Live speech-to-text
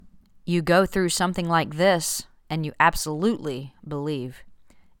You go through something like this, and you absolutely believe.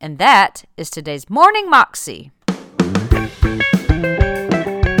 And that is today's Morning Moxie.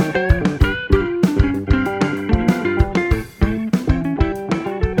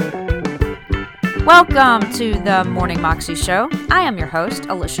 Welcome to the Morning Moxie Show. I am your host,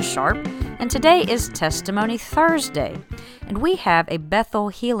 Alicia Sharp, and today is Testimony Thursday. And we have a Bethel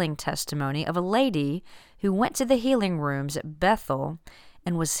healing testimony of a lady who went to the healing rooms at Bethel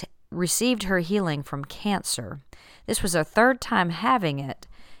and received her healing from cancer. This was her third time having it,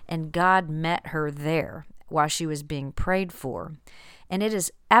 and God met her there while she was being prayed for. And it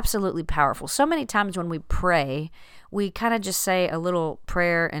is absolutely powerful. So many times when we pray, we kind of just say a little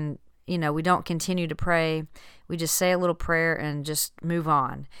prayer and we don't continue to pray. We just say a little prayer and just move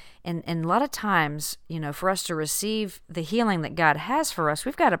on. And a lot of times, for us to receive the healing that God has for us,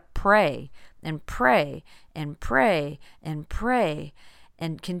 we've got to pray and pray and pray and pray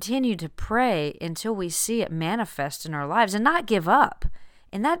and continue to pray until we see it manifest in our lives and not give up.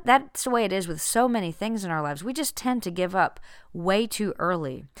 And that's the way it is with so many things in our lives. We just tend to give up way too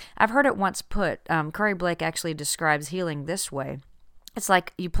early. I've heard it once put, Curry Blake actually describes healing this way. It's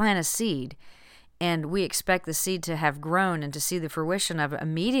like you plant a seed, and we expect the seed to have grown and to see the fruition of it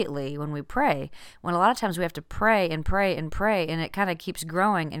immediately when we pray. When a lot of times we have to pray and pray and pray, and it kind of keeps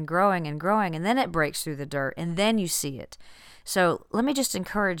growing and growing and growing, and then it breaks through the dirt, and then you see it. So let me just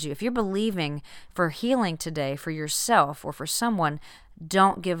encourage you, if you're believing for healing today for yourself or for someone,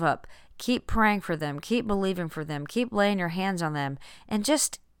 don't give up. Keep praying for them. Keep believing for them. Keep laying your hands on them, and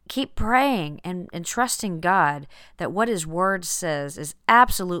just keep praying and trusting God that what His Word says is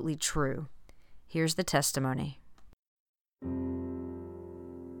absolutely true. Here's the testimony.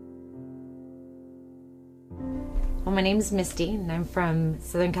 Well, my name's Misty, and I'm from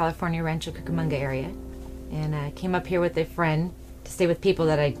Southern California, Rancho Cucamonga area. And I came up here with a friend to stay with people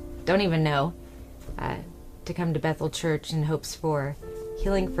that I don't even know, to come to Bethel Church in hopes for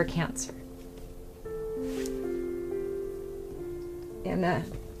healing for cancer. And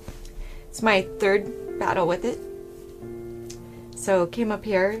it's my third battle with it. So came up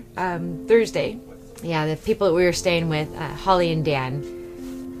here Thursday. Yeah, the people that we were staying with, Holly and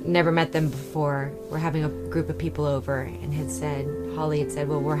Dan, never met them before. We're having a group of people over, and Holly had said,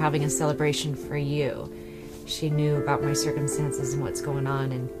 well, we're having a celebration for you. She knew about my circumstances and what's going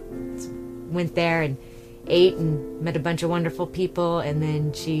on, and went there and ate and met a bunch of wonderful people, and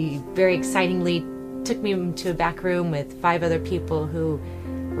then she very excitingly took me to a back room with 5 other people who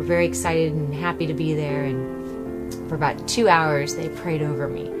were very excited and happy to be there, and for about 2 hours they prayed over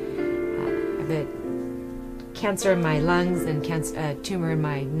me. I have a cancer in my lungs and a tumor in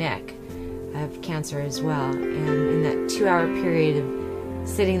my neck. I have cancer as well, and in that 2-hour period of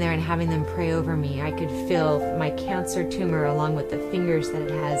sitting there and having them pray over me, I could feel my cancer tumor, along with the fingers that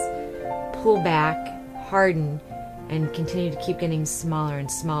it has, pull back, harden, and continue to keep getting smaller and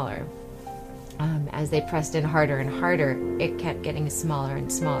smaller. As they pressed in harder and harder, it kept getting smaller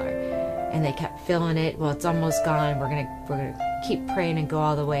and smaller, and they kept feeling it. Well, it's almost gone. We're gonna keep praying and go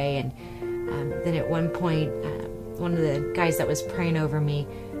all the way. And then at one point, one of the guys that was praying over me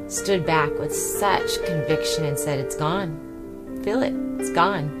stood back with such conviction and said, "It's gone. Feel it. It's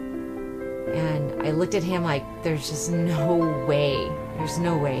gone." And I looked at him like, "There's just no way. There's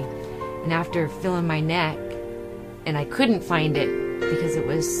no way." And after feeling my neck, and I couldn't find it because it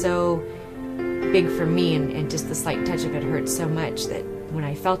was so big for me, and just the slight touch of it hurt so much that when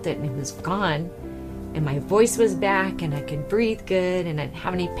I felt it and it was gone, and my voice was back, and I could breathe good, and I didn't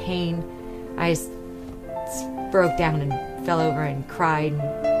have any pain, I just broke down and fell over and cried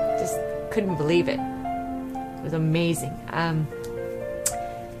and just couldn't believe it. It was amazing.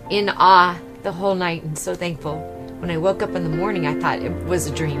 In awe the whole night, and so thankful. When I woke up in the morning, I thought it was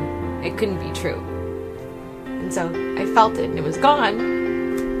a dream. It couldn't be true. And so I felt it, and it was gone.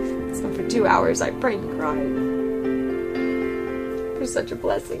 So for 2 hours, I prayed and cried. It was such a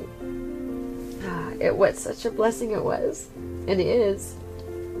blessing. It was such a blessing, it was. And is.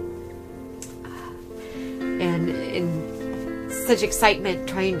 And in such excitement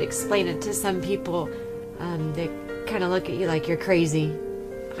trying to explain it to some people, they kind of look at you like you're crazy.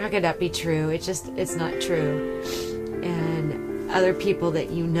 How could that be true? It's not true. And other people that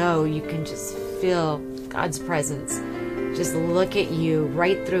you can just feel God's presence just look at you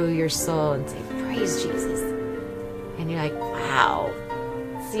right through your soul and say, "Praise Jesus." And you're like, wow.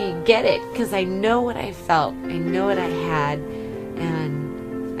 So you get it, because I know what I felt. I know what I had.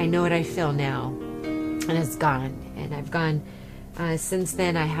 And I know what I feel now. And it's gone. And I've gone, since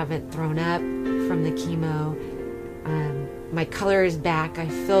then, I haven't thrown up from the chemo. My color is back. I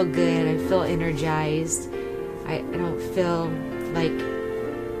feel good. I feel energized. I don't feel like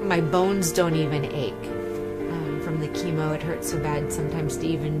my bones don't even ache from the chemo. It hurts so bad sometimes to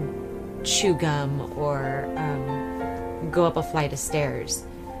even chew gum or go up a flight of stairs.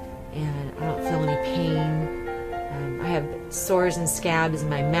 And I don't feel any pain. I have sores and scabs in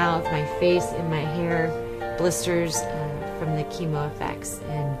my mouth, my face, and my hair, blisters from the chemo effects.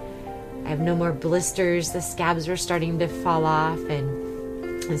 And I have no more blisters. The scabs are starting to fall off,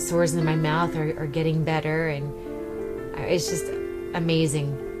 and the sores in my mouth are getting better. And it's just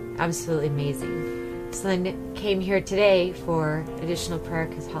amazing, absolutely amazing. So then came here today for additional prayer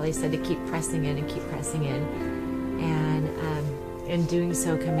because Holly said to keep pressing in and keep pressing in. And in doing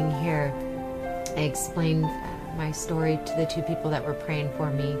so, coming here, I explained my story to the two people that were praying for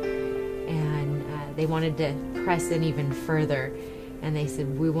me, and they wanted to press in even further. And they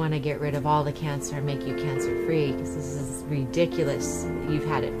said, we want to get rid of all the cancer and make you cancer free because this is ridiculous. You've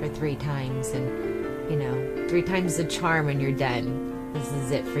had it for 3 times, and 3 times the charm and you're done. This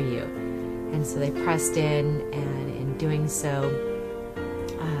is it for you. And so they pressed in, and in doing so,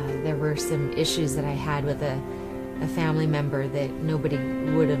 there were some issues that I had with a family member that nobody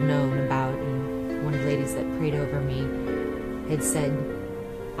would have known about. And one of the ladies that prayed over me had said,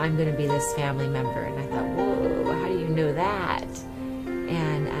 I'm going to be this family member. And I thought, whoa, how do you know that?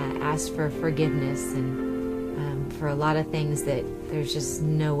 And asked for forgiveness and for a lot of things that there's just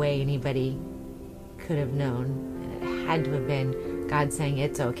no way anybody could have known. And it had to have been God saying,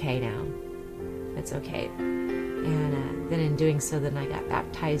 it's okay now. It's okay. And then in doing so, then I got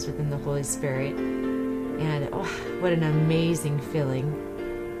baptized within the Holy Spirit. And oh, what an amazing feeling,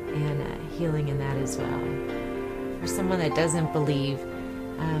 and healing in that as well. For someone that doesn't believe,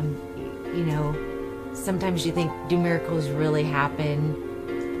 sometimes you think, do miracles really happen?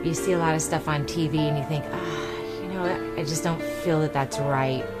 You see a lot of stuff on TV and you think, I just don't feel that that's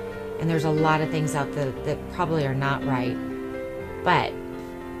right. And there's a lot of things out there that probably are not right. But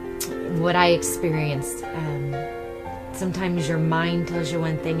what I experienced, sometimes your mind tells you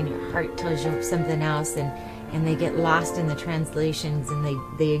one thing and your heart tells you something else, and they get lost in the translations, and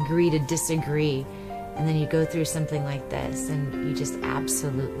they agree to disagree. And then you go through something like this and you just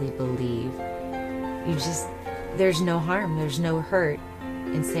absolutely believe. There's no harm, there's no hurt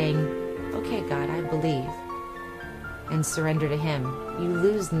in saying, okay, God, I believe, and surrender to Him. You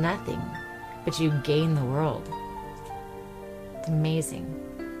lose nothing, but you gain the world. It's amazing.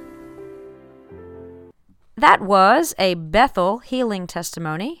 That was a Bethel healing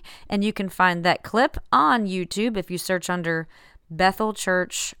testimony, and you can find that clip on YouTube if you search under Bethel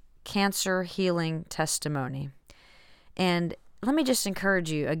Church Cancer Healing Testimony. And let me just encourage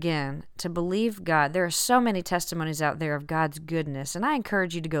you again to believe God. There are so many testimonies out there of God's goodness, and I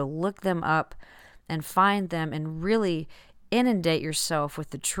encourage you to go look them up and find them and really inundate yourself with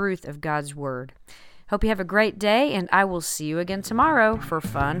the truth of God's Word. Hope you have a great day, and I will see you again tomorrow for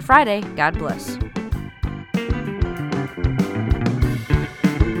Fun Friday. God bless.